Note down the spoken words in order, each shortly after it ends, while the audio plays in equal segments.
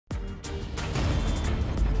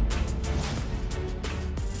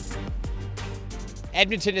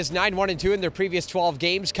Edmonton is 9-1-2 in their previous 12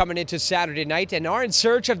 games coming into Saturday night and are in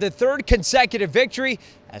search of the third consecutive victory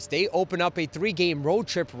as they open up a 3-game road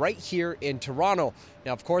trip right here in Toronto.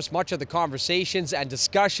 Now, of course, much of the conversations and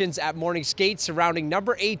discussions at morning skate surrounding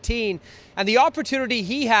number 18 and the opportunity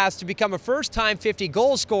he has to become a first-time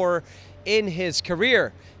 50-goal scorer in his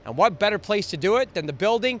career. And what better place to do it than the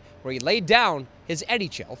building where he laid down his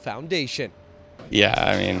NHL foundation. Yeah,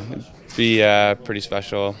 I mean, it'd be pretty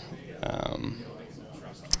special.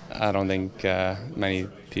 I don't think many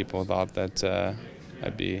people thought that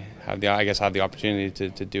I'd have the opportunity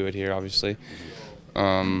to do it here, obviously.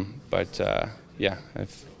 Yeah,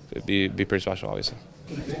 it'd be pretty special, obviously.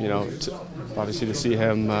 You know, obviously to see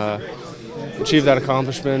him achieve that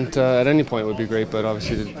accomplishment at any point would be great, but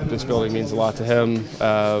obviously this building means a lot to him.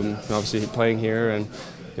 Obviously playing here and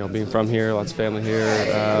being from here, lots of family here,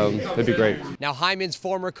 it'd be great. Now, Hyman's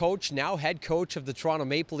former coach, now head coach of the Toronto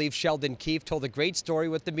Maple Leafs, Sheldon Keefe, told a great story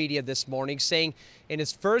with the media this morning, saying in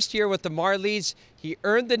his first year with the Marlies, he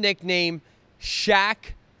earned the nickname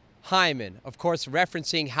Shaq Hyman, of course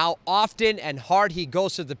referencing how often and hard he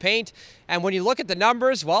goes to the paint. And when you look at the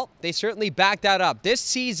numbers, well, they certainly back that up. This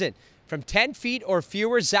season, from 10 feet or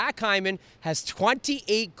fewer, Zach Hyman has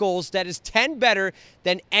 28 goals. That is 10 better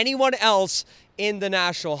than anyone else in the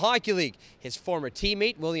National Hockey League. His former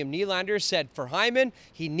teammate, William Nylander, said for Hyman,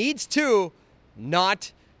 he needs to,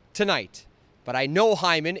 not tonight. But I know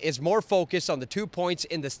Hyman is more focused on the 2 points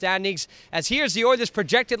in the standings, as here's the Oilers'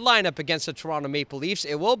 projected lineup against the Toronto Maple Leafs.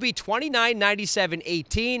 It will be 29, 97,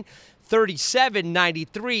 18, 37,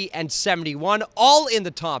 93, and 71, all in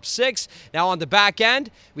the top 6. Now on the back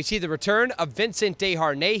end, we see the return of Vincent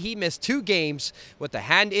Desharnais. He missed 2 games with a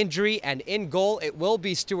hand injury, and in goal, it will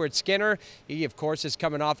be Stuart Skinner. He, of course, is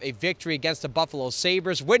coming off a victory against the Buffalo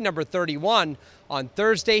Sabres, win number 31 on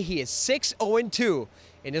Thursday. He is 6-0-2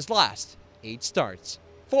 in his last 8 starts.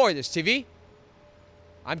 For Oilers TV,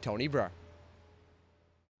 I'm Tony Brar.